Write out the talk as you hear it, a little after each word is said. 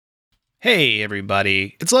Hey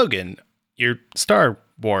everybody, it's Logan. Your Star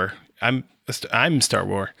War. I'm Star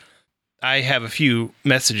War. I have a few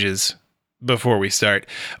messages before we start.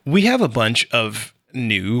 We have a bunch of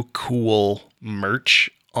new cool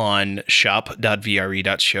merch on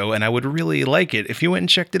shop.vre.show, and I would really like it if you went and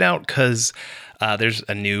checked it out because there's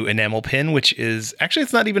a new enamel pin, which is actually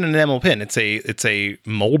it's not even an enamel pin. It's a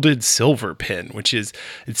molded silver pin,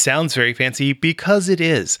 it sounds very fancy because it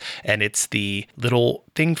is, and it's the little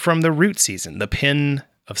thing from the root season, the pin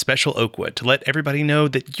of special oak wood to let everybody know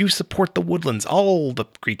that you support the woodlands, all the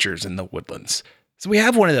creatures in the woodlands. So we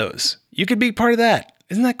have one of those. You could be part of that.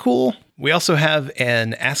 Isn't that cool? We also have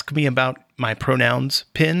an Ask Me About My Pronouns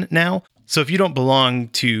pin now. So if you don't belong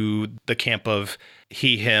to the camp of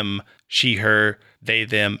he, him, she, her, they,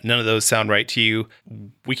 them, none of those sound right to you,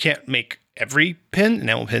 we can't make every pin.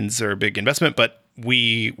 Enamel pins are a big investment, but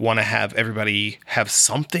we want to have everybody have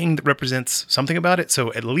something that represents something about it.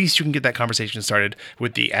 So at least you can get that conversation started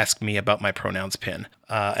with the Ask Me About My Pronouns pin.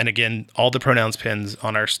 And again, all the pronouns pins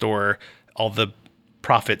on our store, all the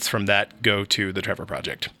profits from that go to the Trevor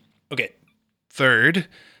Project. Okay. Third,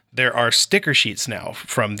 there are sticker sheets now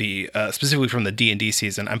from the specifically from the D&D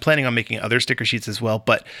season. I'm planning on making other sticker sheets as well,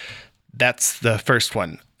 but that's the first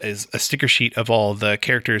one, is a sticker sheet of all the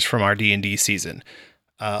characters from our D&D season,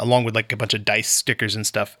 along with like a bunch of dice stickers and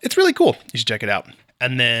stuff. It's really cool. You should check it out.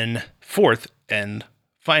 And then fourth and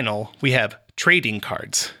final, we have trading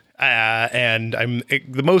cards. And I'm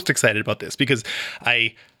the most excited about this because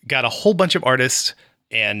I got a whole bunch of artists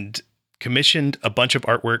and commissioned a bunch of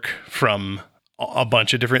artwork from a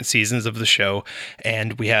bunch of different seasons of the show.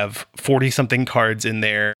 And we have 40 something cards in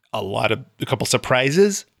there, a couple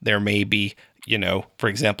surprises. There may be, for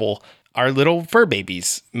example, our little fur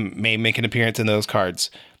babies may make an appearance in those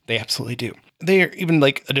cards. They absolutely do. They are even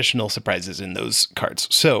like additional surprises in those cards.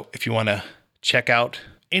 So if you want to check out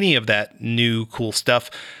any of that new cool stuff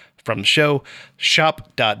from the show,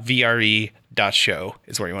 shop.vre.show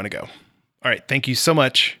is where you want to go. All right. Thank you so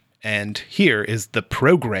much. And here is the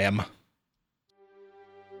program.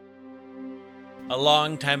 A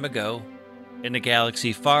long time ago, in a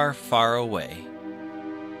galaxy far, far away.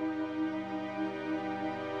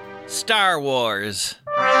 Star Wars.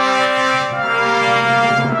 A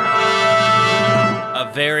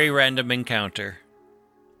very random encounter.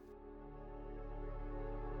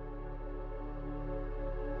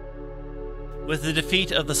 With the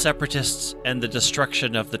defeat of the Separatists and the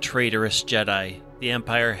destruction of the traitorous Jedi, the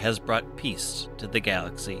Empire has brought peace to the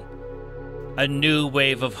galaxy. A new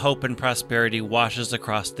wave of hope and prosperity washes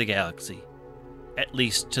across the galaxy, at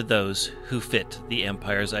least to those who fit the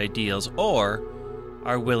Empire's ideals or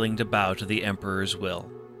are willing to bow to the Emperor's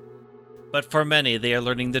will. But for many, they are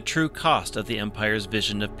learning the true cost of the Empire's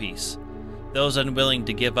vision of peace. Those unwilling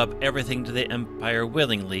to give up everything to the Empire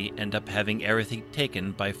willingly end up having everything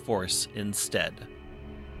taken by force instead.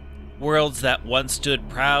 Worlds that once stood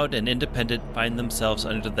proud and independent find themselves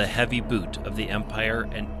under the heavy boot of the Empire,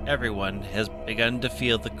 and everyone has begun to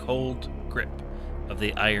feel the cold grip of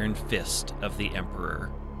the iron fist of the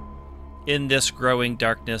Emperor. In this growing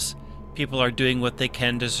darkness, people are doing what they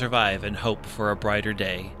can to survive and hope for a brighter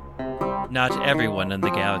day. Not everyone in the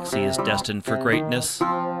galaxy is destined for greatness.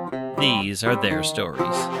 These are their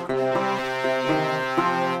stories.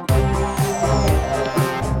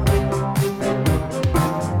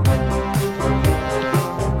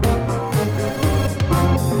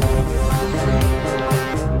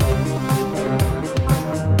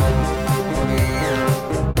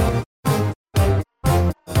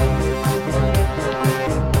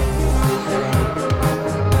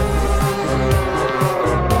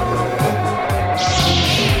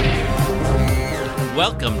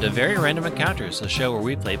 Welcome to Very Random Encounters, a show where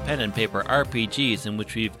we play pen and paper RPGs in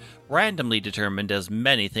which we've randomly determined as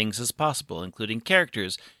many things as possible, including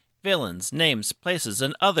characters, villains, names, places,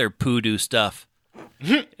 and other poodoo stuff.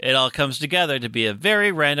 It all comes together to be a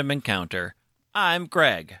very random encounter. I'm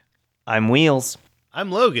Greg. I'm Wheels.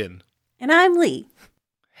 I'm Logan. And I'm Lee.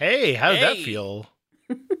 Hey, how did that feel?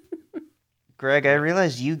 Greg, I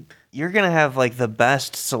realized you're going to have like the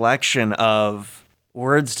best selection of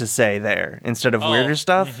words to say there instead of weirder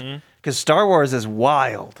stuff, because Star Wars is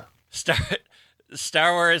wild.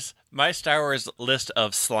 Star Wars, my Star Wars list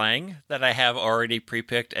of slang that I have already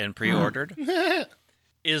pre-picked and pre-ordered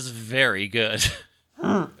is very good.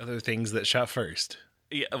 Other things that shot first.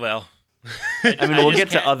 Yeah, well, I mean, we'll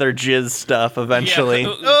get to other jizz stuff eventually.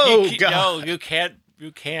 Yeah, God. No, you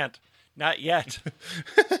can't. Not yet.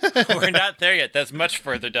 We're not there yet. That's much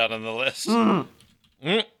further down on the list.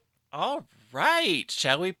 All right.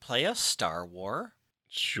 Shall we play a Star War?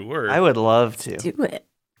 Sure. I would love to. Do it.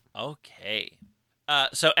 Okay.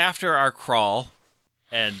 So after our crawl,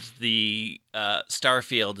 and the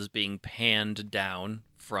starfield is being panned down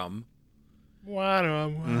from.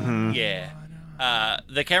 Yeah.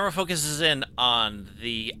 The camera focuses in on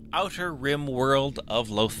the outer rim world of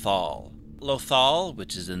Lothal. Lothal,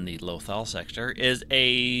 which is in the Lothal sector,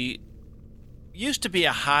 used to be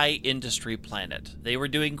a high industry planet. They were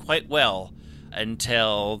doing quite well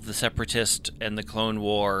until the Separatist and the Clone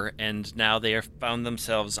War, and now they have found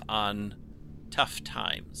themselves on tough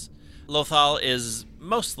times. Lothal is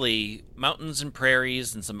mostly mountains and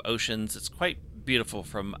prairies and some oceans. It's quite beautiful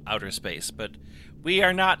from outer space, but we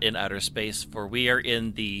are not in outer space, for we are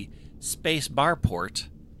in the space barport,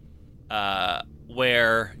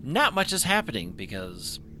 where not much is happening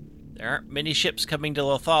because there aren't many ships coming to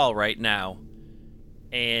Lothal right now.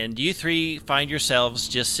 And you three find yourselves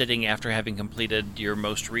just sitting after having completed your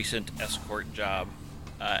most recent escort job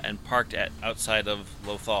and parked outside of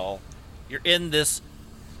Lothal. You're in this...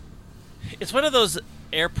 It's one of those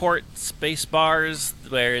airport space bars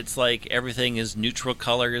where it's like everything is neutral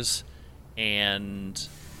colors and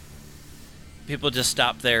people just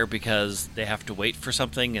stop there because they have to wait for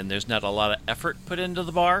something and there's not a lot of effort put into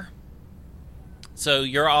the bar. So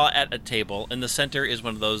you're all at a table. In the center is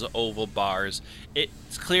one of those oval bars.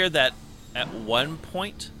 It's clear that at one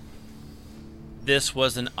point this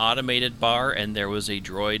was an automated bar and there was a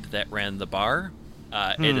droid that ran the bar.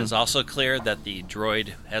 It is also clear that the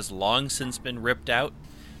droid has long since been ripped out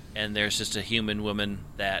and there's just a human woman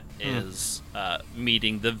that is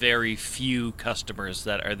meeting the very few customers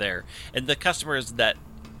that are there. And the customers that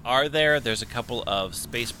are there, there's a couple of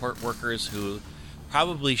spaceport workers who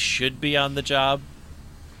probably should be on the job,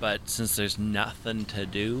 but since there's nothing to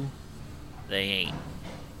do, they ain't.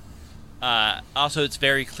 Also, it's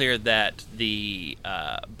very clear that the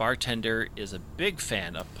bartender is a big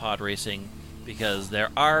fan of pod racing because there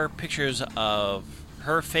are pictures of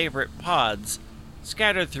her favorite pods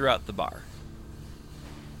scattered throughout the bar.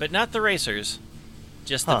 But not the racers,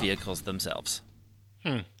 just the vehicles themselves.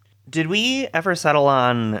 Did we ever settle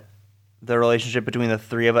on the relationship between the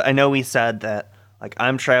three of us? I know we said that like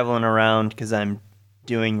I'm traveling around because I'm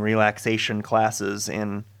doing relaxation classes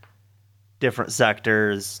in different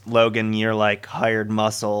sectors. Logan, you're like hired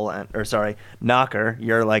muscle, Knocker,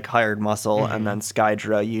 you're like hired muscle, and then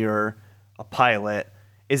Skydra, you're a pilot.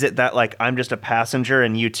 Is it that like I'm just a passenger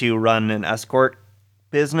and you two run an escort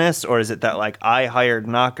business, or is it that like I hired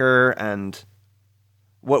Knocker and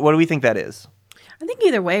what do we think that is? I think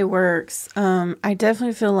either way works. I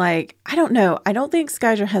definitely feel like, I don't know. I don't think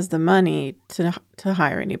Skydra has the money to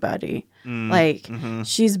hire anybody.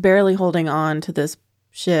 She's barely holding on to this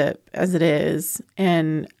ship as it is.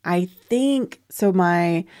 And I think, so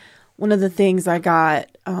one of the things I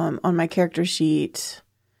got on my character sheet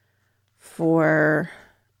for,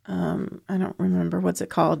 I don't remember what's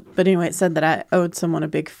it called. But anyway, it said that I owed someone a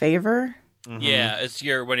big favor. Yeah, it's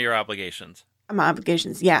one of your obligations. My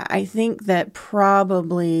obligations. Yeah, I think that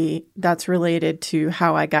probably that's related to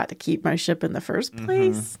how I got to keep my ship in the first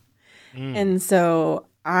place. And so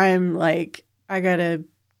I'm like, I got to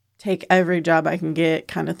take every job I can get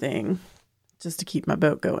kind of thing just to keep my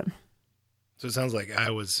boat going. So it sounds like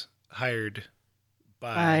I was hired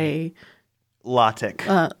by Latic.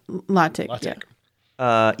 Latic,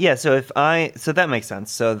 yeah. So that makes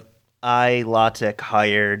sense. So Latic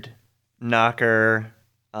hired Knocker,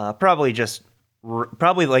 probably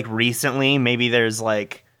like recently. Maybe there's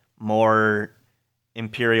like more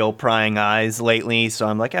Imperial prying eyes lately, so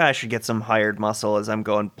I'm like, I should get some hired muscle as I'm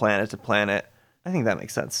going planet to planet. I think that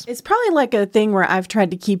makes sense. It's probably like a thing where I've tried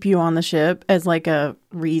to keep you on the ship as like a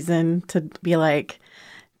reason to be like,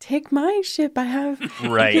 take my ship. I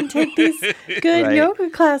can take these good yoga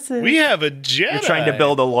classes. We have a Jedi. You're trying to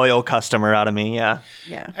build a loyal customer out of me, yeah.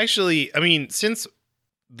 Actually, I mean, since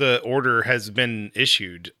the order has been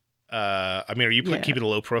issued, are you keeping a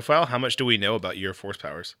low profile? How much do we know about your force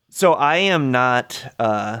powers? So I am not,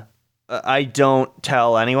 I don't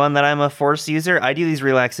tell anyone that I'm a force user. I do these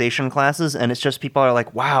relaxation classes and it's just people are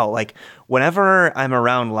like, wow, like whenever I'm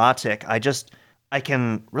around Latic, I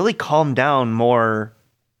can really calm down more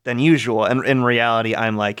than usual. And in reality,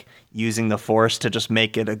 I'm like using the force to just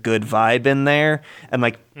make it a good vibe in there. And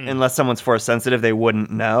like, unless someone's force sensitive, they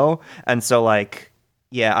wouldn't know. And so like,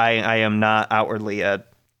 yeah, I am not outwardly a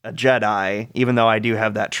Jedi, even though I do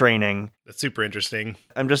have that training. That's super interesting.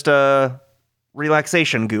 I'm just a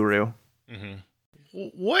relaxation guru.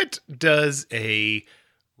 What does a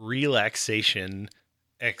relaxation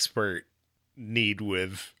expert need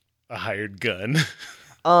with a hired gun?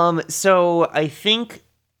 So I think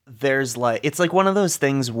there's it's like one of those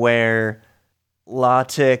things where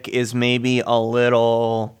Latic is maybe a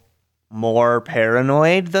little more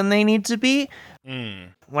paranoid than they need to be. Mm.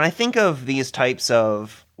 When I think of these types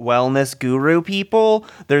of wellness guru people,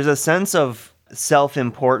 there's a sense of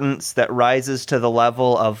self-importance that rises to the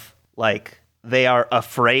level of, like, they are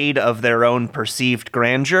afraid of their own perceived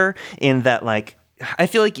grandeur, in that, like, I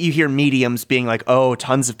feel like you hear mediums being like, oh,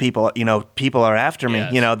 tons of people, people are after me,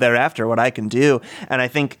 Yes. they're after what I can do. And I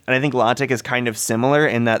think Lotic is kind of similar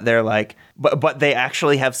in that they're like, but they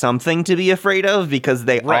actually have something to be afraid of because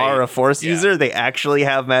they Right. are a force Yeah. user. They actually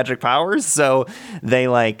have magic powers. So they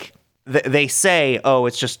like, they say, oh,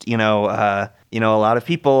 it's just, a lot of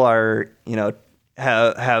people are,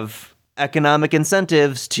 have economic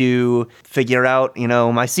incentives to figure out,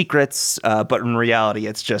 my secrets. But in reality,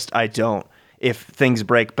 it's just, I don't. If things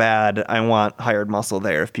break bad, I want hired muscle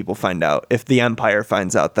there if people find out. If the Empire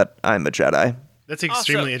finds out that I'm a Jedi. That's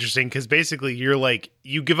extremely interesting because basically you're like,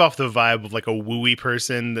 you give off the vibe of like a wooey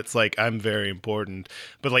person that's like, I'm very important.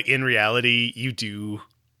 But like in reality, you do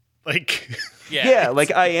like... Yeah,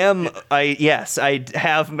 like I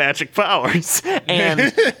have magic powers.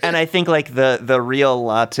 And I think like the real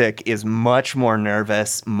Lotic is much more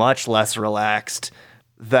nervous, much less relaxed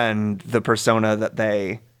than the persona that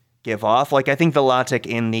they give off. Like I think the Lotic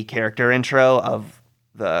in the character intro of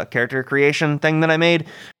the character creation thing that I made,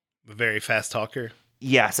 a very fast talker.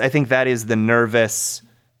 yes, I think that is the nervous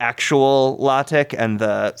actual Lotic, and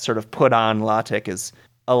the sort of put on Lotic is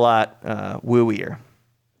a lot wooier.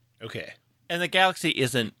 Okay. And the galaxy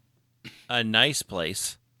isn't a nice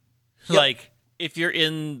place. Yep. Like, if you're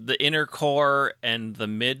in the inner core and the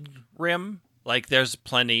mid rim, like, there's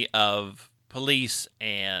plenty of police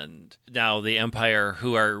and now the Empire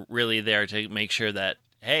who are really there to make sure that,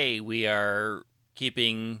 hey, we are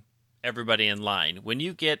keeping everybody in line. When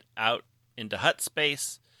you get out into hut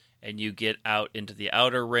space and you get out into the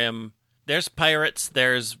outer rim, there's pirates,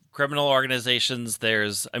 there's criminal organizations,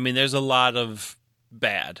 there's a lot of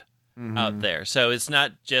bad out there. So it's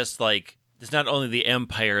not just like, it's not only the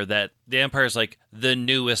Empire that the Empire is like the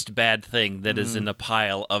newest bad thing that is in a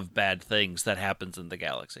pile of bad things that happens in the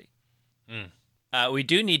galaxy. We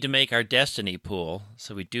do need to make our destiny pool,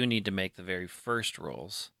 so we do need to make the very first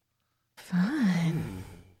rolls. Fun.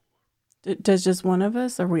 Does just one of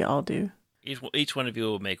us, or we all do? Each one of you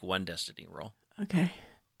will make one destiny roll. Okay.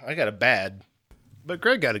 I got a bad, but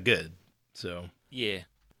Greg got a good. So Yeah.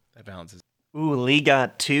 that balances. Ooh, Lee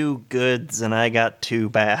got 2 goods and I got 2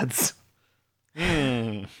 bads.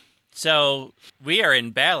 So we are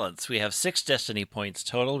in balance. We have 6 destiny points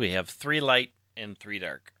total. We have 3 light and 3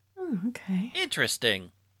 dark. Oh, okay.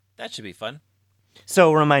 Interesting. That should be fun.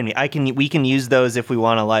 So remind me, we can use those if we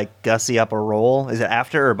want to like gussy up a roll. Is it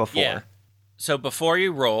after or before? Yeah. So before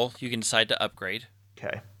you roll, you can decide to upgrade.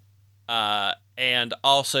 Okay. And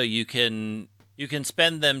also you can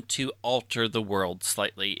spend them to alter the world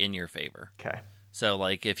slightly in your favor. Okay. So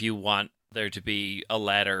like if you want there to be a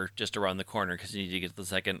ladder just around the corner because you need to get to the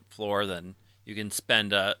second floor, then you can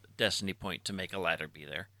spend a destiny point to make a ladder be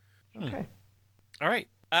there. Okay. All right.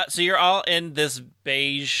 So you're all in this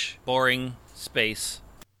beige, boring space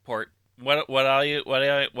port. What are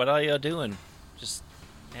you doing? Just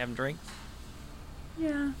having drinks?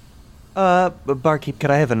 Yeah. Barkeep,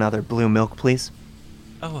 could I have another blue milk, please?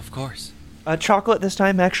 Oh, of course. Chocolate this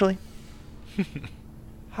time, actually.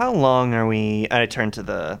 How long are we... I turn to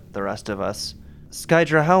the rest of us.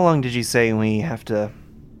 Skydra, how long did you say we have to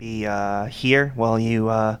be here while you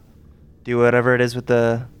do whatever it is with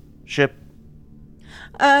the ship?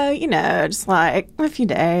 Just like a few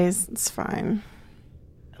days. It's fine.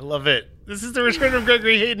 I love it. This is the return of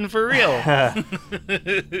Gregory Hayden for real.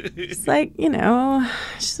 It's like,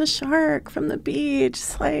 she's a shark from the beach.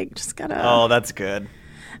 It's like, just gotta... Oh, that's good.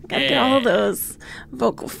 Gotta get all those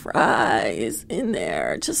vocal fries in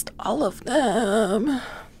there. Just all of them.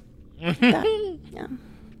 Yeah.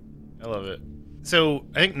 I love it. So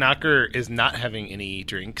I think Knocker is not having any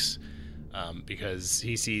drinks because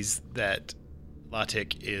he sees that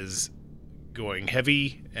Lotic is going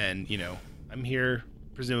heavy, and I'm here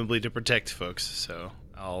presumably to protect folks, so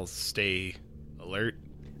I'll stay alert.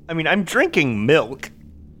 I mean, I'm drinking milk.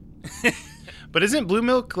 But isn't blue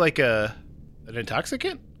milk like an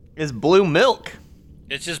intoxicant? It's blue milk.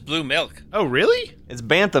 It's just blue milk. Oh, really? It's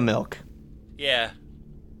bantha milk. Yeah.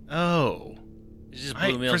 Oh. It's just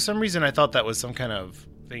blue milk. For some reason, I thought that was some kind of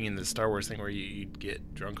thing in the Star Wars thing where you'd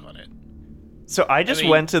get drunk on it. So I just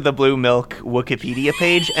went to the blue milk Wikipedia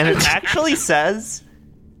page, and it actually says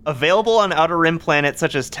available on Outer Rim planets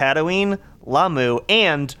such as Tatooine, Lamu,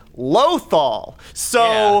 and Lothal.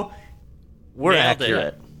 So we're Nailed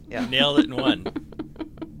accurate. it. Yeah. Nailed it in one.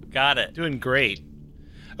 Got it. Doing great.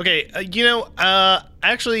 Okay,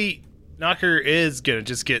 actually, Knocker is gonna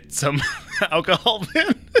just get some alcohol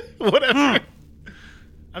then. Whatever.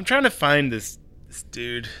 I'm trying to find this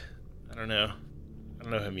dude. I don't know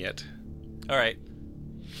him yet. All right.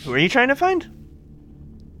 Who are you trying to find?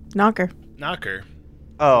 Knocker. Knocker.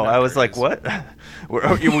 Oh, I was like, what?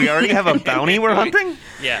 We already have a bounty we're hunting?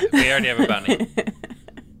 Yeah, we already have a bounty.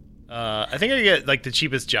 I think I get like the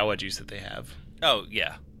cheapest Jawa juice that they have. Oh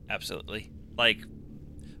yeah, absolutely. Like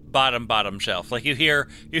bottom shelf. Like you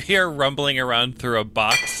hear rumbling around through a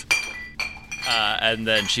box, and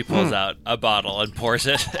then she pulls out a bottle and pours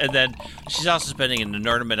it. And then she's also spending an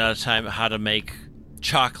inordinate amount of time how to make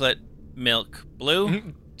chocolate milk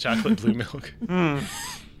blue. Chocolate blue milk.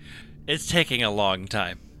 It's taking a long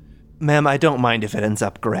time. Ma'am, I don't mind if it ends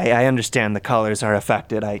up gray. I understand the colors are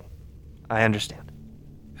affected. I understand.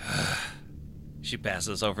 She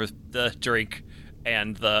passes over the drink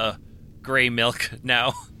and the gray milk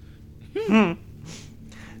now.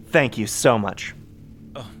 Thank you so much.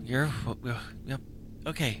 Oh, yep.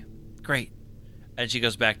 Okay, great. And she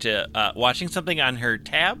goes back to watching something on her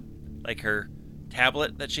tab, like her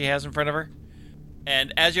tablet that she has in front of her.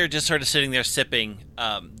 And as you're just sort of sitting there sipping,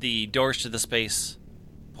 the doors to the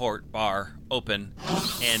spaceport bar open,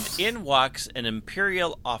 and in walks an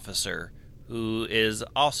Imperial officer who is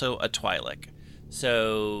also a Twi'lek.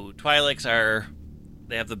 So Twi'leks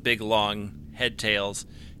they have the big long head tails.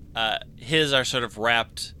 His are sort of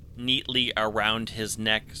wrapped neatly around his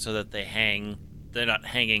neck so that they're not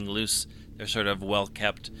hanging loose. They're sort of well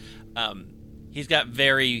kept. He's got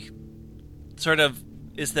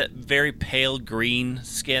is that very pale green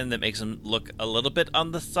skin that makes him look a little bit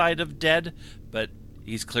on the side of dead, but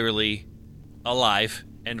he's clearly alive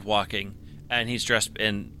and walking, and he's dressed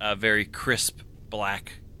in a very crisp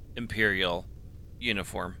black Imperial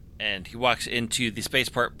uniform. And he walks into the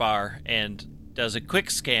spaceport bar and does a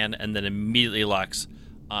quick scan and then immediately locks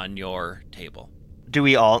on your table. Do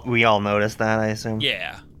we all notice that, I assume?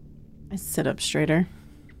 Yeah. I sit up straighter.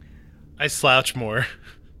 I slouch more.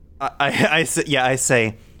 I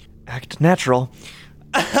say, act natural.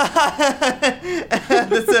 That's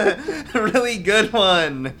a really good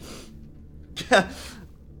one.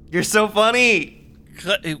 You're so funny.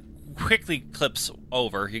 It quickly clips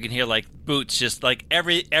over. You can hear like boots, just like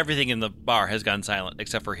everything in the bar has gone silent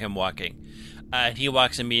except for him walking. And he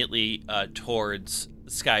walks immediately towards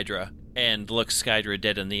Skydra and looks Skydra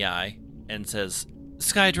dead in the eye and says,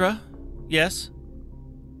 "Skydra, yes?"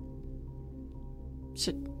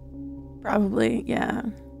 Probably, yeah.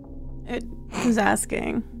 Who's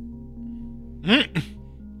asking?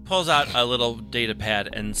 Pulls out a little data pad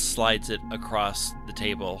and slides it across the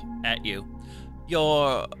table at you.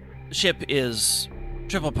 Your ship is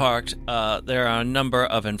triple parked. There are a number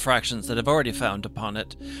of infractions that have already found upon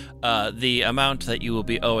it. The amount that you will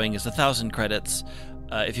be owing is 1,000 credits.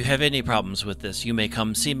 If you have any problems with this, you may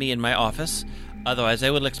come see me in my office. Otherwise,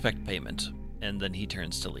 I will expect payment. And then he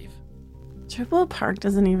turns to leave. Triple parked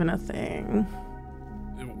isn't even a thing.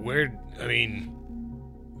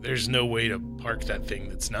 There's no way to park that thing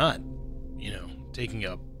that's not, taking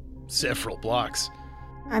up several blocks.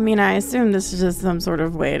 I mean, I assume this is just some sort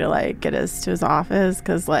of way to, like, get us to his office,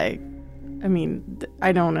 because, I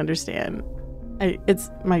don't understand. It's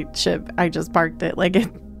my ship. I just parked it. Like,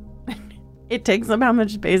 it takes up how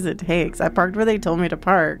much space it takes. I parked where they told me to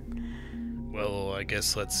park. Well, I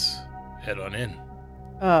guess let's head on in.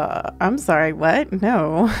 I'm sorry, what?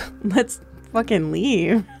 No. Let's fucking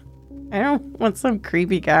leave. I don't want some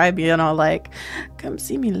creepy guy being all like, come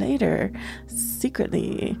see me later,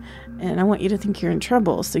 secretly, and I want you to think you're in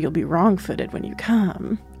trouble, so you'll be wrong-footed when you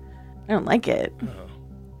come. I don't like it. Oh,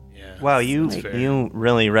 yeah. Wow, you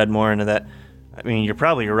really read more into that. I mean, you're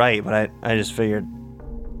probably right, but I just figured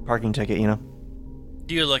parking ticket,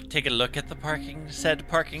 Do you take a look at the parking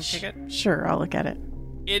ticket? Sure, I'll look at it.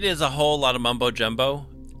 It is a whole lot of mumbo jumbo,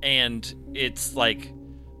 and it's like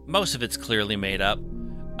most of it's clearly made up.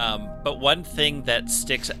 But one thing that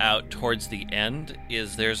sticks out towards the end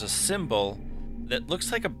is there's a symbol that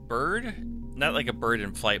looks like a bird, not like a bird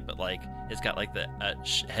in flight, but like it's got like the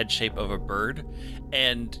head shape of a bird,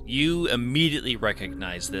 and you immediately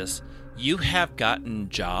recognize this. You have gotten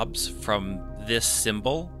jobs from this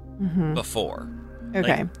symbol before.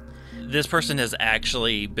 Okay. Like, this person has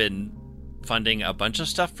actually been funding a bunch of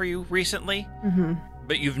stuff for you recently,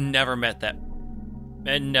 but you've never met that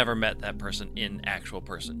person in actual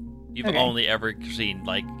person. You've only ever seen,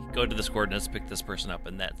 like, go to this coordinates, pick this person up,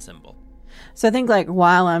 and that symbol. So I think, like,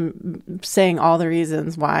 while I'm saying all the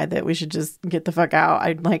reasons why that we should just get the fuck out,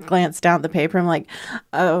 I'd, like, glance down at the paper. I'm like,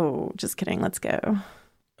 oh, just kidding. Let's go.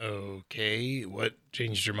 Okay. What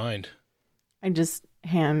changed your mind? I just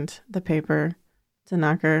hand the paper to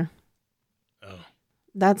Knocker.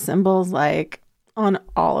 That symbol's like on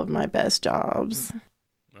all of my best jobs.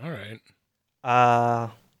 All right.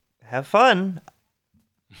 Have fun.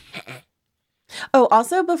 Oh,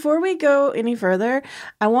 also, before we go any further,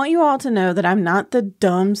 I want you all to know that I'm not the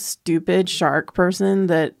dumb, stupid shark person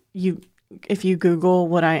that if you Google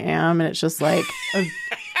what I am and it's just like a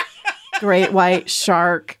great white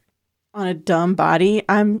shark on a dumb body.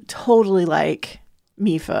 I'm totally like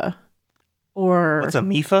Mifa. Or What's a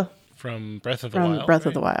Mifa? From Breath of the from Wild. Breath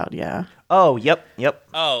of the Wild, yeah. Oh, yep.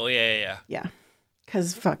 Oh, yeah. Yeah.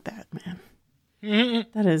 Because fuck that, man.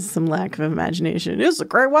 That is some lack of imagination. It's a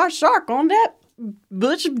great white shark on that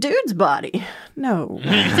butch dude's body. No,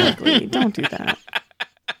 exactly. Don't do that.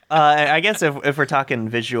 I guess if we're talking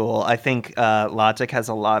visual, I think Logic has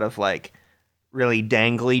a lot of like really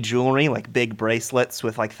dangly jewelry, like big bracelets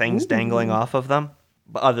with like things dangling off of them.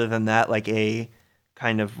 But other than that, like a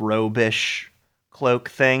kind of robish cloak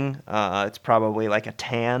thing. It's probably like a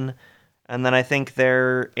tan. And then I think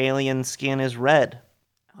their alien skin is red.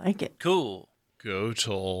 I like it. Cool.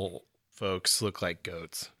 Goatal folks look like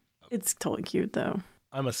goats. It's totally cute, though.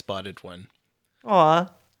 I'm a spotted one. Aw.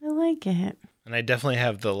 I like it. And I definitely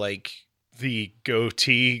have the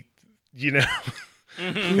goatee, you know,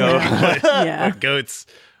 Yeah.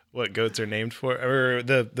 what goats are named for, or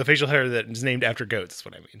the facial hair that is named after goats is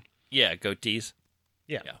what I mean. Yeah, goatees.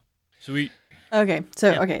 Yeah. Sweet. Okay,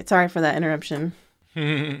 so sorry for that interruption.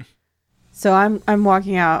 So I'm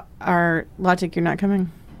walking out. Logic, you're not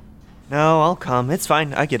coming? No, I'll come. It's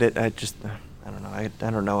fine. I get it. I just, I don't know. I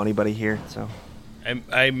don't know anybody here, so.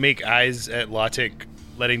 I make eyes at Lotic,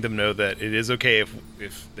 letting them know that it is okay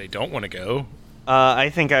if they don't want to go. I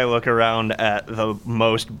think I look around at the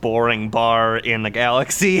most boring bar in the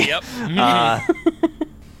galaxy. Yep.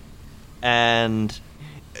 And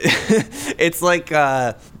it's like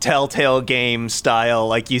Telltale game style.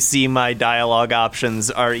 Like, you see my dialogue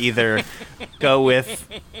options are either go with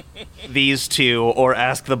these two or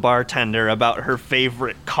ask the bartender about her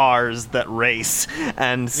favorite cars that race.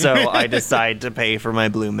 And so I decide to pay for my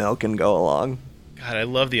blue milk and go along. God, I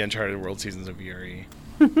love the Uncharted World seasons of Yuri.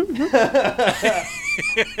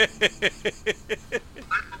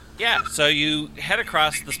 Yeah, so you head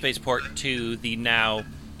across the spaceport to the now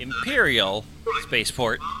Imperial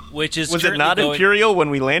spaceport, which is Was it not currently Imperial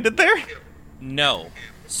when we landed there? No.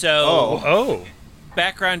 So, Oh.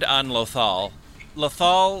 background on Lothal.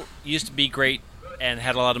 Lothal used to be great and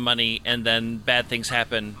had a lot of money, and then bad things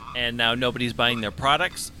happen, and now nobody's buying their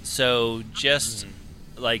products. So just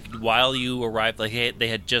like while you arrived, like they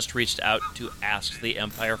had just reached out to ask the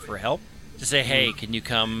Empire for help, to say, hey, can you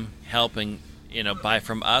come help and buy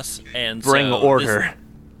from us and Bring order.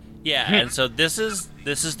 And so this is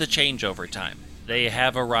the changeover time. They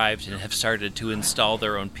have arrived and have started to install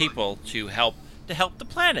their own people to help the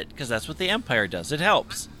planet, because that's what the Empire does. It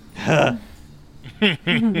helps. And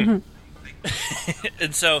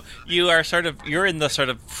so you're in the sort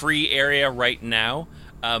of free area right now,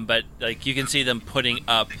 but like you can see them putting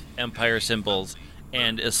up Empire symbols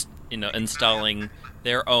and installing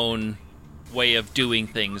their own way of doing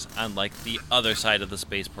things on like the other side of the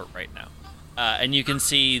spaceport right now. And you can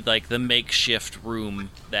see like the makeshift room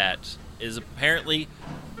that is apparently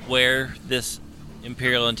where this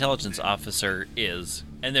Imperial intelligence officer is.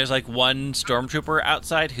 And there's like one stormtrooper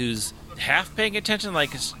outside who's half paying attention,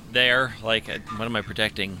 like there, like what am I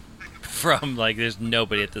protecting from? Like there's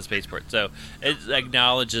nobody at the spaceport. So it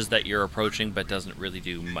acknowledges that you're approaching, but doesn't really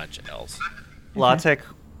do much else. Lotic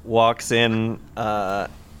walks in,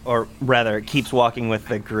 or rather keeps walking with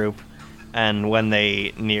the group, and when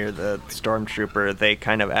they near the stormtrooper, they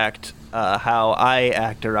kind of act how I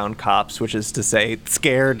act around cops, which is to say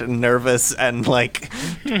scared and nervous and like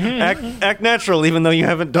act natural even though you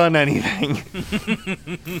haven't done anything.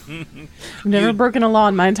 I've never broken a law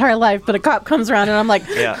in my entire life, but a cop comes around and I'm like,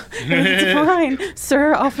 Yeah. it's fine,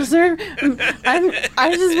 sir, officer.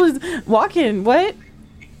 I just was walking. What?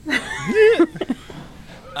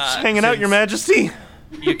 Just hanging out, Your Majesty.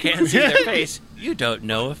 You can't see their face. You don't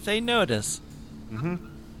know if they notice.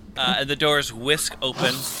 And the doors whisk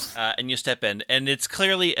open, and you step in. And it's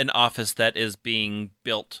clearly an office that is being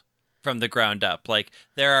built from the ground up. Like,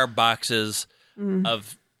 there are boxes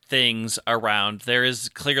of things around. There is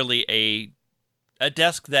clearly a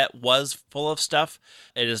desk that was full of stuff.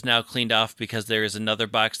 It is now cleaned off because there is another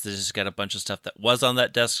box that just got a bunch of stuff that was on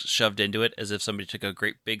that desk shoved into it, as if somebody took a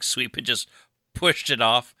great big sweep and just pushed it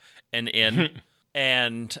off and in.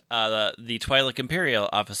 And the Twi'lek Imperial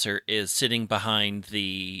officer is sitting behind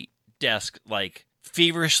the desk, like,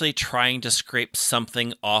 feverishly trying to scrape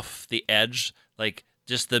something off the edge. Like,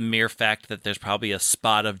 just the mere fact that there's probably a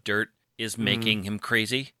spot of dirt is making him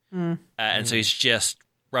crazy. And so he's just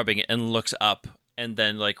rubbing it and looks up and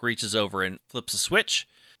then like reaches over and flips a switch.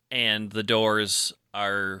 And the doors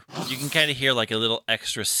are, you can kind of hear like a little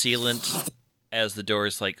extra sealant as the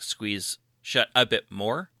doors like squeeze shut a bit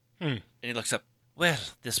more. And he looks up. Well,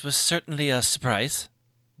 this was certainly a surprise,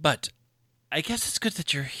 but I guess it's good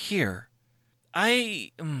that you're here.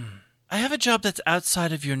 I have a job that's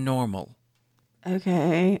outside of your normal.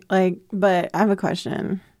 Okay. But I have a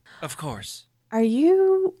question. Of course. Are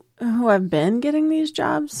you who I've been getting these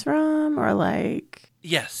jobs from, or like?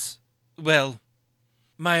 Yes. Well,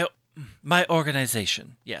 my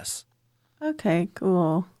organization, yes. Okay,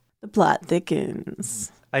 cool. The plot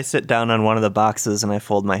thickens. I sit down on one of the boxes and I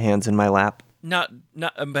fold my hands in my lap. Not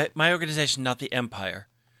my organization, not the Empire.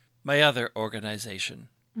 My other organization.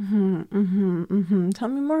 Tell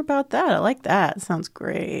me more about that. I like that. Sounds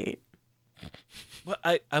great. Well,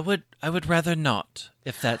 I would rather not,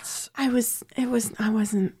 if that's... It was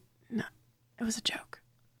a joke.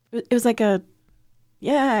 It was like a,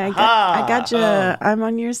 yeah, I got you. Oh. I'm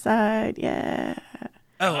on your side. Yeah.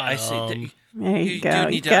 Oh, I see. There you go. do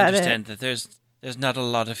need You to got understand it. that there's not a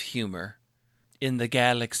lot of humor in the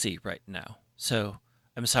galaxy right now. So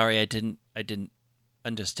I'm sorry I didn't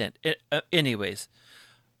understand. Anyways,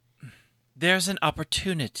 there's an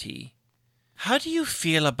opportunity. How do you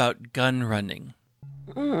feel about gun running?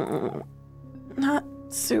 Not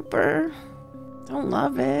super. Don't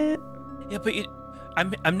love it. Yeah, but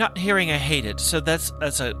I'm not hearing I hate it. So that's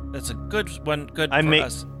a good one. Good for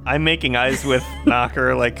us. I'm making eyes with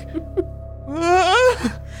Knocker like.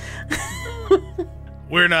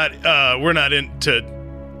 We're not into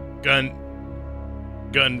gun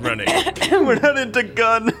running. We're not into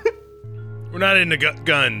gun. We're not into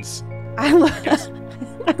guns. I look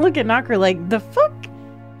at Knocker like, the fuck?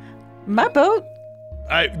 My boat?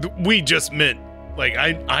 We just meant like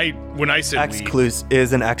I when I said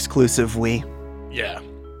Is an exclusive we. Yeah.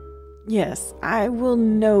 Yes, I will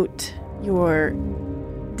note your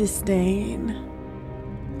disdain.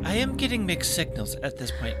 I am getting mixed signals at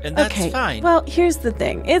this point, and that's fine. Well, here's the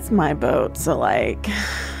thing. It's my boat, so like,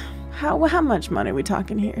 how much money are we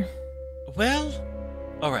talking here? Well,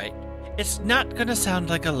 all right. It's not gonna sound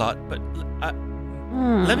like a lot, but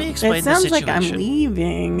let me explain It sounds the situation. like I'm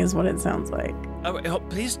leaving, is what it sounds like. All right,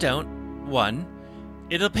 please don't. 1,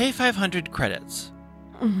 it'll pay 500 credits.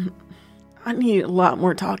 I need a lot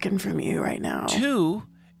more talking from you right now. 2,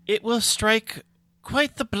 it will strike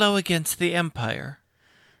quite the blow against the Empire.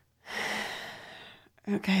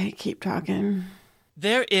 Okay, keep talking.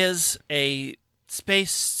 There is a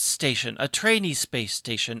space station, a trainee space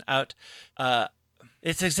station out.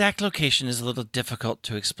 Its exact location is a little difficult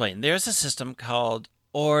to explain. There's a system called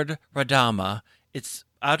Ord Radama. It's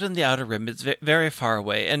out in the Outer Rim. It's very far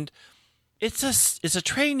away, and it's a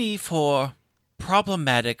trainee for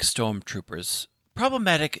problematic stormtroopers.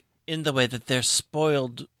 Problematic in the way that they're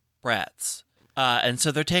spoiled brats, and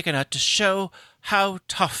so they're taken out to show how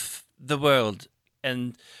tough the world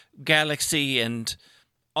and galaxy and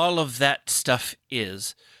all of that stuff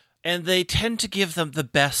is. And they tend to give them the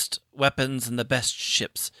best weapons and the best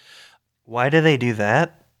ships. Why do they do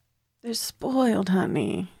that? They're spoiled,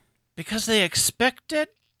 honey. Because they expect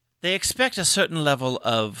it. They expect a certain level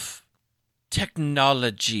of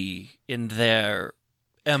technology in their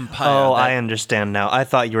empire. Oh, I understand now. I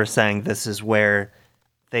thought you were saying this is where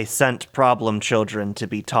they sent problem children to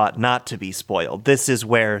be taught not to be spoiled. This is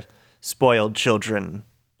where spoiled children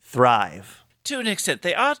thrive. To an extent,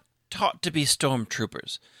 they are taught to be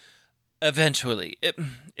stormtroopers. Eventually.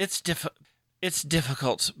 It's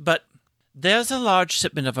difficult, but there's a large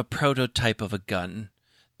shipment of a prototype of a gun.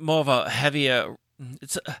 More of a heavier...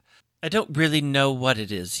 I don't really know what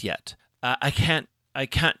it is yet. I can't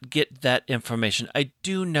get that information. I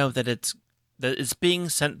do know that it's being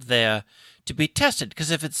sent there to be tested,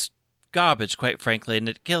 because if it's garbage, quite frankly, and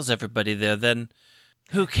it kills everybody there, then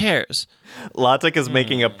who cares? Lotic is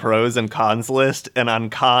making a pros and cons list, and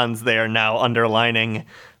on cons they are now underlining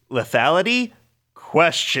lethality? ?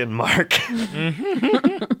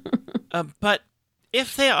 But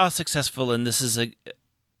if they are successful and it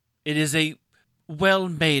is a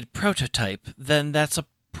well-made prototype, then that's a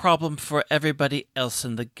problem for everybody else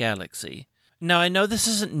in the galaxy. Now, I know this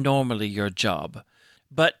isn't normally your job,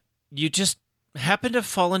 but you just happened to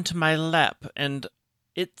fall into my lap, and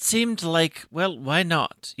it seemed like, well, why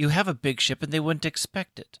not? You have a big ship and they wouldn't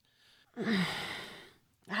expect it.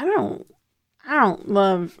 I don't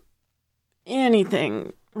love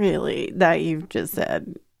anything really that you've just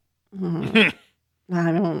said. I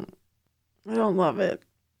don't love it.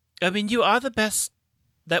 I mean, you are the best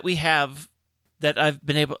that we have that I've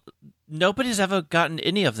been able nobody's ever gotten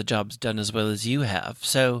any of the jobs done as well as you have,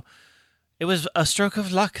 so it was a stroke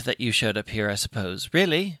of luck that you showed up here, I suppose.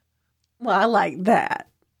 Really? Well, I like that.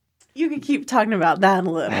 You can keep talking about that a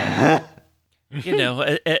little. You know,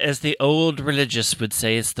 as the old religious would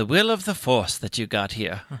say, it's the will of the Force that you got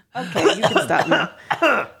here. Okay, you can stop now.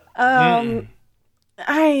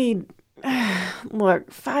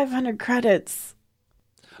 Look, 500 credits.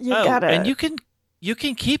 You gotta. And you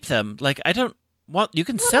can keep them. Like, I don't want, you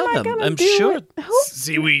can sell am I them. gonna I'm do sure. it? Who-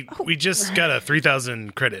 See, we just got a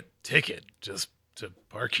 3,000 credit ticket just to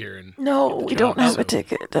park here and No, we don't job, have so- a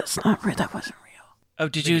ticket. That's not real. That wasn't real. Oh,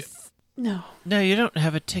 did you? No, No, you don't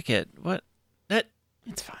have a ticket. What? That,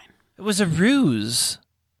 it's fine. it was a ruse.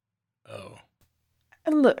 Oh.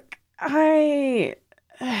 And look, I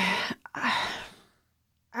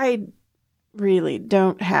really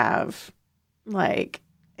don't have like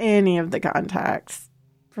any of the contacts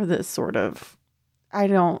for this sort of. I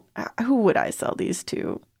don't. Who would I sell these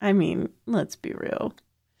to? I mean, let's be real.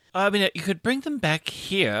 I mean, you could bring them back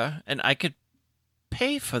here, and I could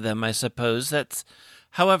pay for them, I suppose. That's,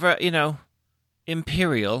 however,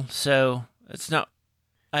 imperial, so it's not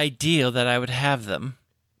ideal that I would have them.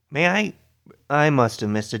 May I must have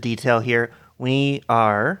missed a detail here. We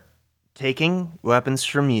are taking weapons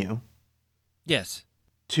from you Yes,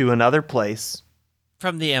 to another place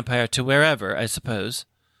from the Empire to wherever, I suppose.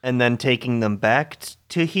 and then taking them back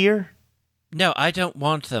to here? No, I don't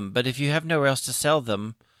want them, but if you have nowhere else to sell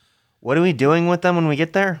them, What are we doing with them when we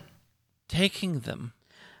get there? taking them.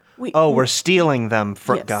 We're stealing them.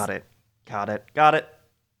 Yes. Got it.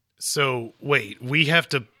 So wait, we have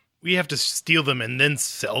to steal them and then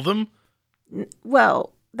sell them?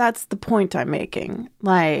 Well, that's the point I'm making.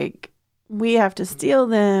 Like, we have to steal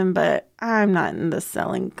them, but I'm not in the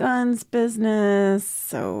selling guns business.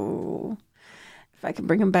 So, if I can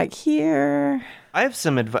bring them back here. I have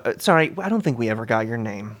some advice. Sorry, I don't think we ever got your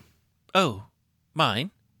name. Oh,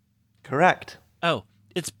 mine? Correct. Oh,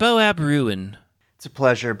 it's Boab Ruin. It's a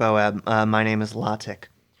pleasure, Boab. My name is Latik.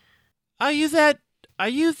 Are you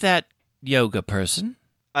that yoga person?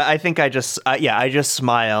 I think I just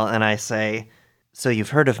smile and I say, "So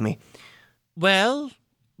you've heard of me?" Well,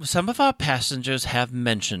 some of our passengers have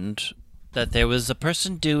mentioned that there was a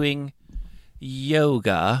person doing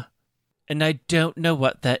yoga, and I don't know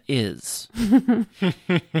what that is.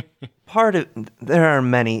 There are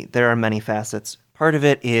many facets. Part of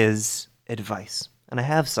it is advice, and I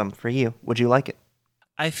have some for you. Would you like it?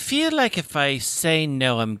 I feel like if I say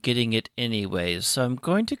no, I'm getting it anyways, so I'm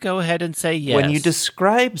going to go ahead and say yes. When you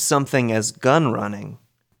describe something as gun running,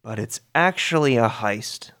 but it's actually a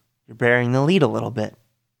heist, you're bearing the lead a little bit.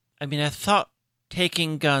 I mean, I thought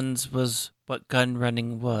taking guns was what gun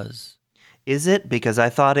running was. Is it? Because I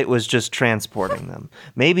thought it was just transporting them.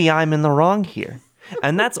 Maybe I'm in the wrong here.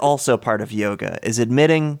 And that's also part of yoga, is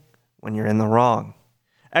admitting when you're in the wrong.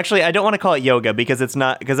 Actually, I don't want to call it yoga because it's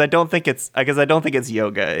not, because I don't think it's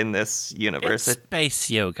yoga in this universe. It's space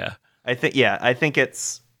yoga. I think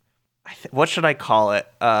it's, what should I call it?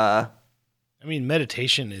 I mean,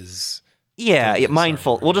 meditation is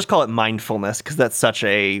Mindful. We'll just call it mindfulness because that's such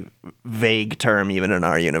a vague term even in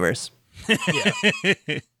our universe. All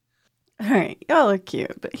right, y'all are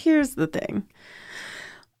cute, but here's the thing.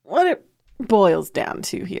 What it boils down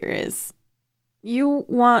to here is you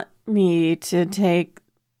want me to take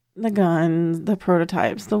the guns, the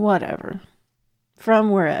prototypes, the whatever, from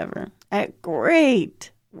wherever, at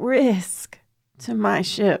great risk to my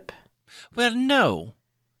ship. Well, no,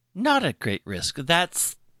 not at great risk.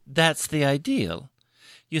 That's the ideal.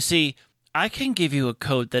 You see, I can give you a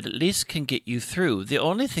code that at least can get you through. The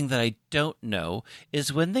only thing that I don't know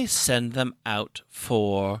is when they send them out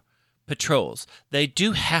for patrols. They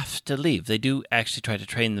do have to leave. They do actually try to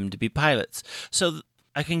train them to be pilots. So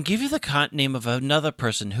I can give you the name of another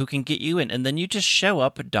person who can get you in, and then you just show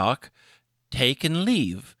up, dock, take, and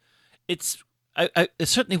leave. I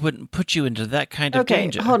certainly wouldn't put you into that kind of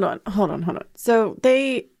danger. Hold on. So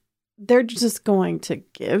they're just going to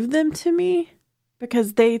give them to me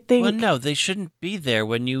because they think. Well, no, they shouldn't be there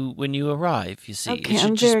when you arrive. You see, Okay, it should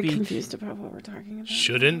I'm just very be. confused about what we're talking about.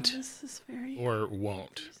 Shouldn't This is very or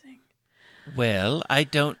won't. confusing. Well, I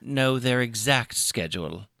don't know their exact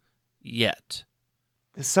schedule yet.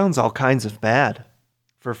 This sounds all kinds of bad.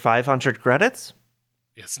 For 500 credits?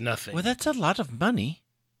 It's nothing. Well, that's a lot of money.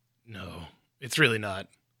 No, it's really not.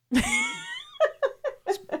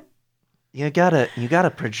 You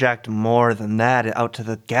gotta project more than that out to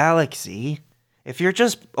the galaxy. If you're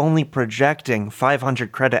just only projecting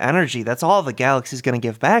 500 credit energy, that's all the galaxy's gonna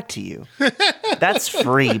give back to you. That's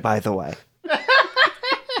free, by the way.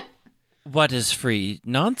 What is free?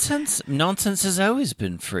 Nonsense? Nonsense has always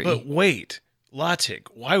been free. But wait, Lotic,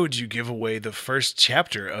 why would you give away the first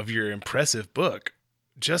chapter of your impressive book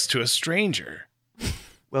just to a stranger?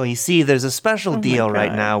 Well, you see, there's a special my deal right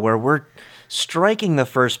God. now where we're striking the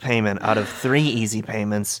first payment out of 3 easy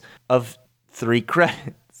payments of 3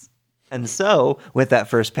 credits. And so, with that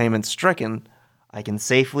first payment stricken, I can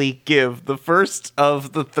safely give the first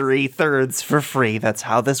of the 3/3 for free. That's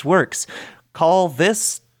how this works. Call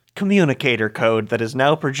this communicator code that is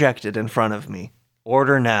now projected in front of me.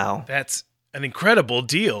 Order now. That's an incredible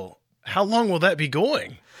deal. How long will that be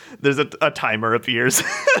going? There's a timer appears.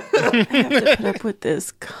 I have to put up with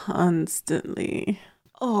this constantly.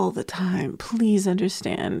 All the time. Please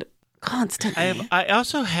understand. Constantly. I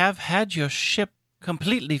also have had your ship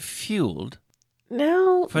completely fueled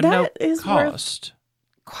Now, for no that is worth cost.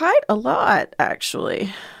 quite a lot,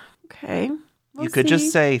 actually. Okay. You could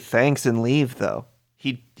just say thanks and leave, though.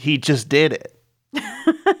 He just did it.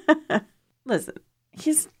 Listen,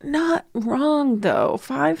 he's not wrong, though.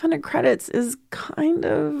 500 credits is kind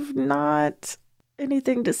of not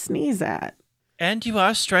anything to sneeze at. And you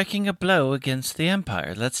are striking a blow against the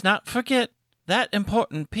Empire. Let's not forget that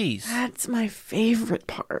important piece. That's my favorite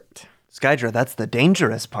part. Skydra, that's the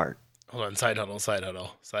dangerous part. Hold on, side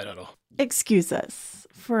huddle. Excuse us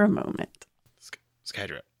for a moment.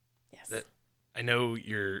 Skydra, Yes. I know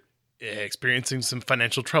you're experiencing some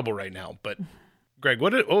financial trouble right now, but Greg, what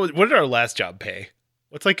did our last job pay?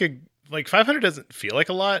 What's like 500 doesn't feel like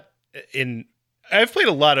a lot. I've played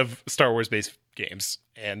a lot of Star Wars based games,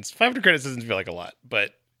 and 500 credits doesn't feel like a lot,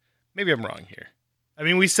 but maybe I'm wrong here. I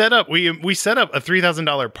mean, we set up a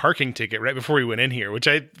 $3,000 parking ticket right before we went in here, which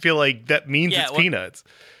I feel like that means it's peanuts.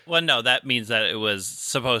 Well, no, that means that it was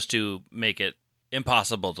supposed to make it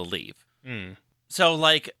impossible to leave. So,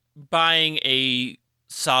 like, buying a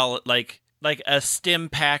solid, like a stim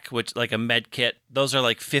pack, which like a med kit, those are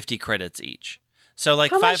like 50 credits each. So,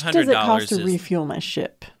 like, How much does it cost to is refuel my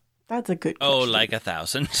ship? That's a good question. like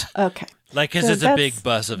 1,000. Okay. Like, because So it's a big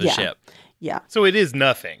bus of a yeah. ship. Yeah. So it is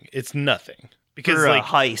nothing. It's nothing because For like a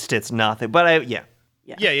heist, it's nothing. But yeah.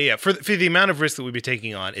 yeah. For the amount of risk that we'd be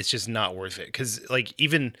taking on, it's just not worth it. Because like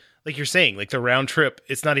even like you're saying, like the round trip,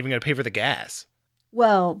 it's not even going to pay for the gas.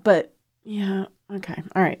 Well, but yeah. Okay.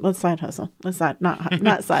 All right. Let's side hustle. Let's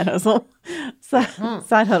not side hustle.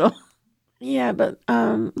 Side huddle. Yeah, but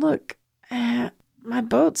look, my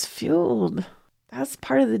boat's fueled. That's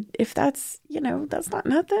part of the. If that's that's not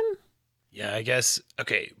nothing. Yeah, I guess.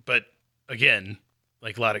 Okay, but again,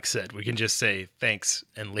 like Lotic said, we can just say thanks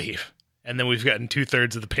and leave, and then we've gotten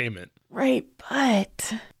 2/3 of the payment. Right,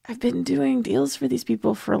 but I've been doing deals for these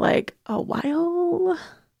people for like a while,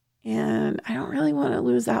 and I don't really want to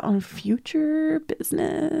lose out on future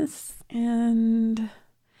business. And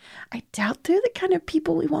I doubt they're the kind of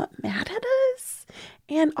people we want mad at us.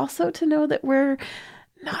 And also to know that we're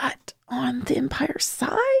not on the Empire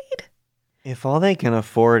side. If all they can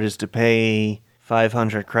afford is to pay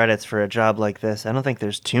 500 credits for a job like this, I don't think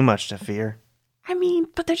there's too much to fear. I mean,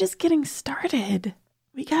 but they're just getting started.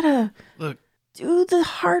 We gotta Look, do the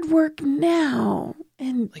hard work now.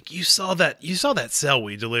 And like you saw that cell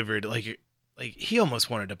we delivered. Like he almost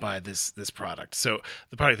wanted to buy this product. So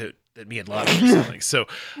the product that me and Lotic were selling. So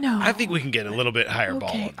no, I think we can get a little bit higher ball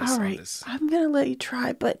on this. All right, I'm gonna let you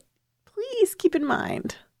try, but please keep in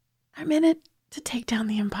mind, I'm in it to take down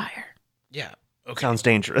the Empire. Yeah. Okay. Sounds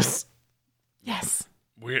dangerous. Yes.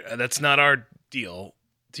 That's not our deal.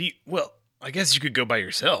 Well, I guess you could go by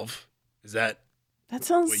yourself. Is that That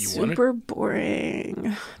sounds what you wanted? super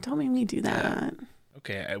boring. Don't make me do that.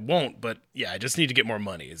 okay? I won't, but yeah, I just need to get more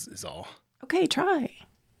money. Is all. Okay, try.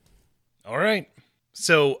 All right.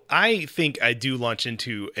 So I think I do launch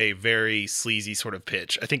into a very sleazy sort of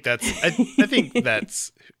pitch. I think that's I think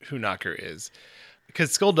that's who Knocker is,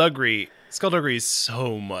 because Skullduggery is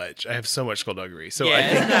so much. I have so much Skullduggery. So yeah, I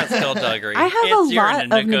think it's not skullduggery. I have It's a you're lot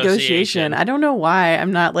in a of negotiation. I don't know why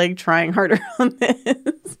I'm not like trying harder on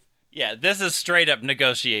this. Yeah, this is straight up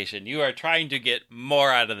negotiation. You are trying to get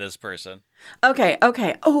more out of this person. Okay.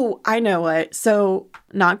 Oh, I know what. So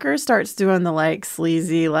Knocker starts doing the like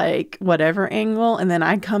sleazy, like whatever angle, and then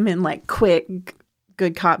I come in like quick,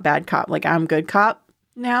 good cop, bad cop. Like I'm good cop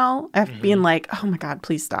now. After being like, oh my God,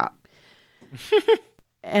 please stop.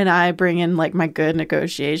 And I bring in like my good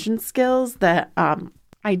negotiation skills that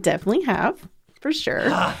I definitely have for sure.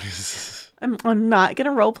 I'm not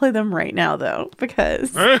gonna role play them right now though,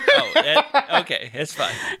 because Okay, it's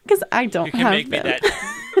fine. I don't You can have make me them.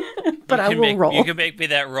 that. But I will roll. You can make me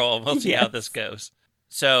that roll. We'll see how Yes. this goes.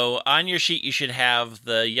 So on your sheet, you should have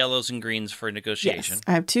the yellows and greens for negotiation. Yes,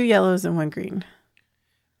 I have 2 yellows and 1 green.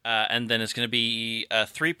 And then it's going to be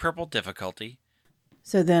 3 purple difficulty.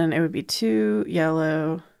 So then it would be 2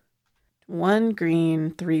 yellow, 1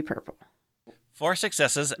 green, 3 purple. 4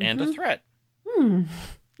 successes and a threat.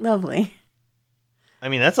 Lovely. I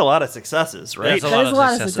mean, that's a lot of successes, right? That's That is a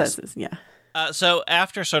lot of successes, yeah. So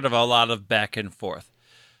after sort of a lot of back and forth,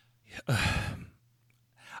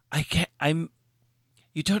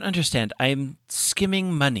 you don't understand. I'm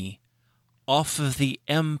skimming money off of the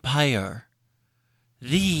Empire.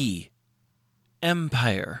 The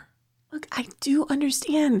Empire. Look, I do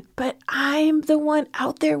understand, but I'm the one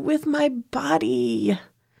out there with my body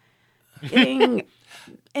getting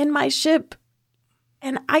in my ship,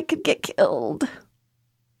 and I could get killed.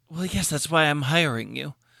 Well, yes, that's why I'm hiring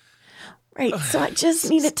you. Right, so I just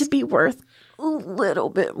need it to be worth a little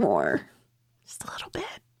bit more. Just a little bit.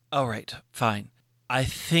 All right, fine. I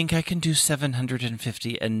think I can do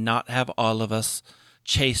 750 and not have all of us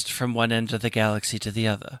chased from one end of the galaxy to the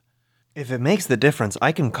other. If it makes the difference,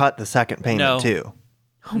 I can cut the second payment No. too.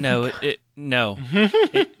 No. No.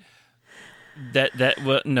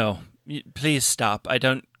 Please stop. I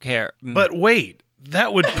don't care. But wait,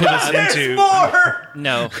 that would put us into...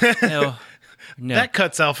 No. That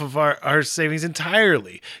cuts off of our savings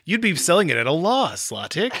entirely. You'd be selling it at a loss,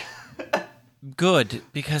 Latik. Good,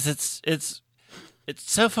 because it's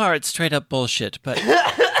so far it's straight up bullshit. But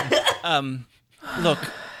look,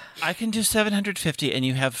 I can do 750, and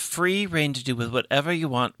you have free reign to do with whatever you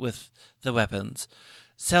want with the weapons.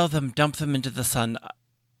 Sell them, dump them into the sun,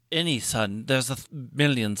 any sun. There's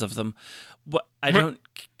millions of them. I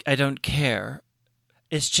don't care.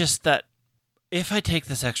 It's just that if I take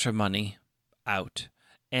this extra money out,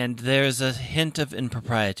 and there's a hint of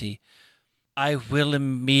impropriety, I will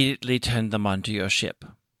immediately turn them onto your ship.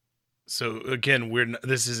 So again,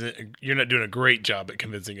 you're not doing a great job at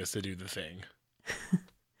convincing us to do the thing.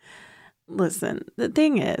 Listen, the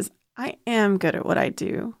thing is, I am good at what I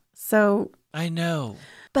do. So, I know.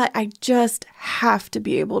 but I just have to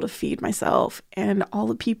be able to feed myself and all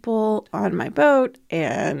the people on my boat,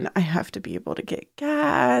 and I have to be able to get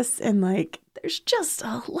gas, and like there's just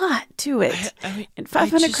a lot to it. I mean, and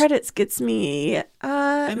 500 credits gets me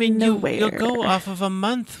nowhere. you'll go off of a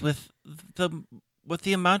month with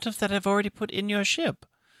the amount of that I've already put in your ship.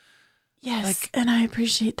 Yes, and I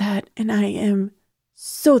appreciate that, and I am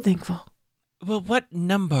so thankful. Well, what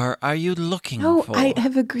number are you looking No, for? I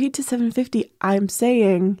have agreed to 750. I'm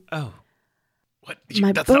saying Oh. What?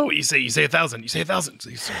 My That's boat- not what you say. You say 1,000. You say 1,000.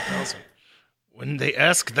 You say 1,000. When they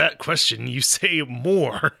ask that question, you say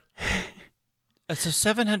more. So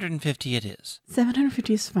 750 it is.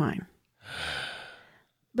 750 is fine.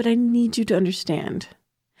 But I need you to understand.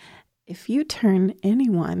 If you turn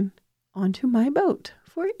anyone onto my boat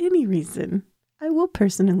for any reason, I will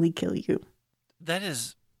personally kill you. That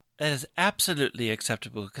is absolutely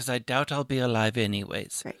acceptable, because I doubt I'll be alive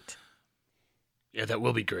anyways. Right. Yeah, that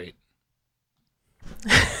will be great.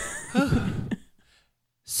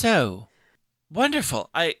 So, wonderful.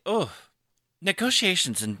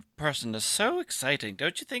 Negotiations in person is so exciting.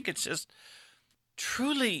 Don't you think it's just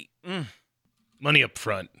truly... Money up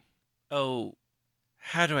front. Oh,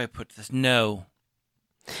 how do I put this? No.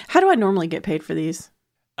 How do I normally get paid for these?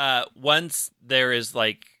 Once there is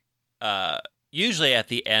usually at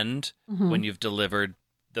the end when you've delivered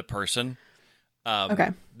the person.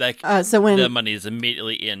 Okay. So when the money is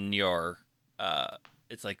immediately in your,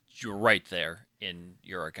 it's like you're right there in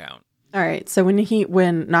your account. All right. So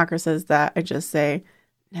when Knocker says that, I just say,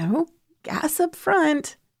 no, gas up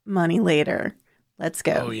front, money later. Let's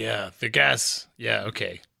go. Oh, yeah. The gas. Yeah,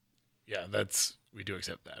 okay. Yeah, we do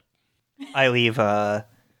accept that. I leave a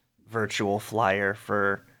virtual flyer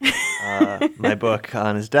for my book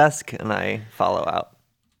on his desk, and I follow out.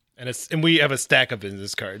 And we have a stack of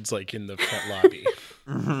business cards like in the front lobby.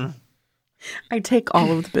 Mm-hmm. I take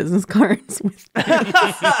all of the business cards with me.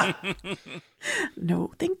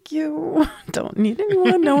 No, thank you. Don't need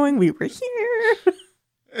anyone knowing we were here.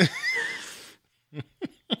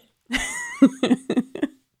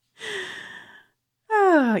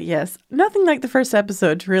 Ah, yes. Nothing like the first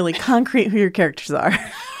episode to really concrete who your characters are.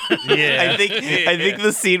 Yeah. I think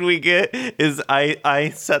the scene we get is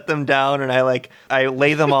I set them down and I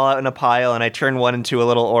lay them all out in a pile and I turn one into a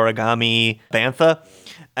little origami bantha,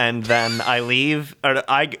 and then I leave, or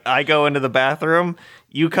I go into the bathroom,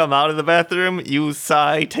 you come out of the bathroom, you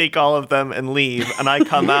sigh, take all of them and leave, and I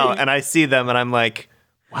come out and I see them and I'm like,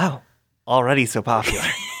 wow, already so popular.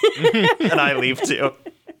 And I leave too.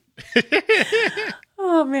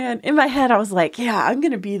 Oh man, in my head I was like, yeah, I'm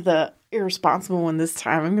gonna be the irresponsible one this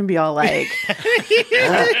time. I'm gonna be all like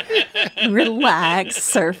relaxed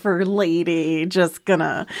surfer lady, just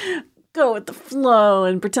gonna go with the flow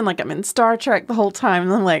and pretend like I'm in Star Trek the whole time.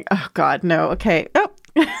 And I'm like, oh God, no. Okay. Oh,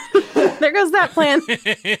 there goes that plan.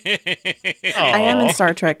 I am in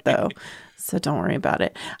Star Trek though, so don't worry about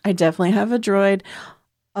it. I definitely have a droid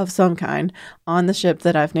of some kind on the ship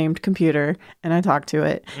that I've named Computer, and I talk to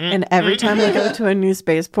it. And every time I go to a new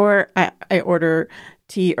spaceport, I order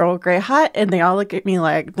tea Earl Grey hot, and they all look at me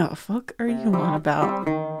like, the fuck are you on about?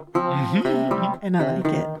 And I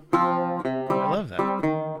like it. I love that.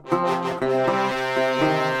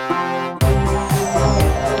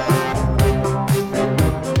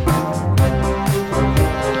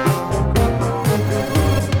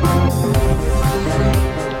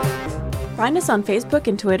 Find us on Facebook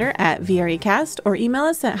and Twitter at VREcast or email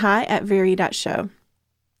us at hi@VRE.show.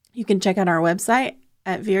 You can check out our website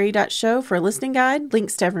at VRE.show for a listening guide,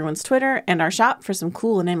 links to everyone's Twitter, and our shop for some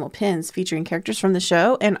cool enamel pins featuring characters from the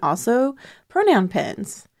show and also pronoun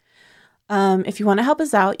pins. If you want to help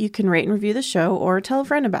us out, you can rate and review the show or tell a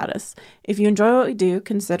friend about us. If you enjoy what we do,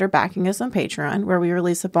 consider backing us on Patreon, where we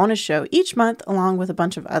release a bonus show each month along with a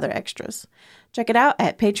bunch of other extras. Check it out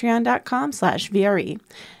at patreon.com/VRE.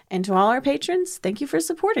 And to all our patrons, thank you for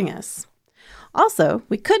supporting us. Also,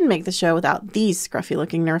 we couldn't make the show without these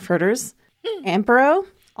scruffy-looking nerf herders. Ampero,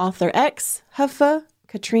 Author X, Huffa,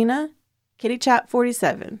 Katrina, Kitty Chat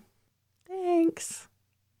 47. Thanks.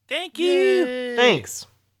 Thank you. Yay. Thanks.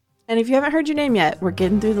 And if you haven't heard your name yet, we're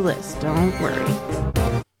getting through the list. Don't worry.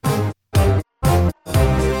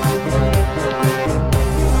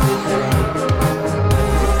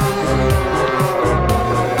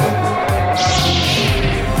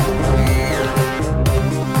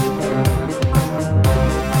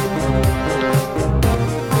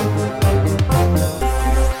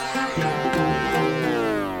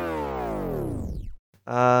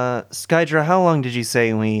 Skydra, how long did you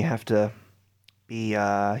say we have to be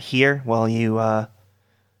here while you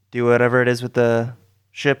do whatever it is with the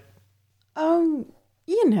ship? You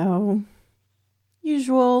know,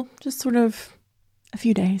 usual, just sort of a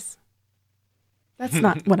few days. That's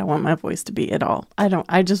not what I want my voice to be at all.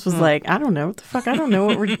 I just was like, I don't know what the fuck. I don't know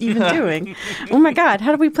what we're even doing. Oh my God,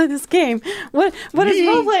 how do we play this game? What is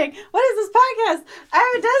role playing? What is this podcast? I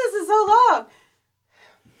haven't done this in so long.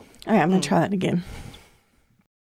 All right, I'm going to try that again.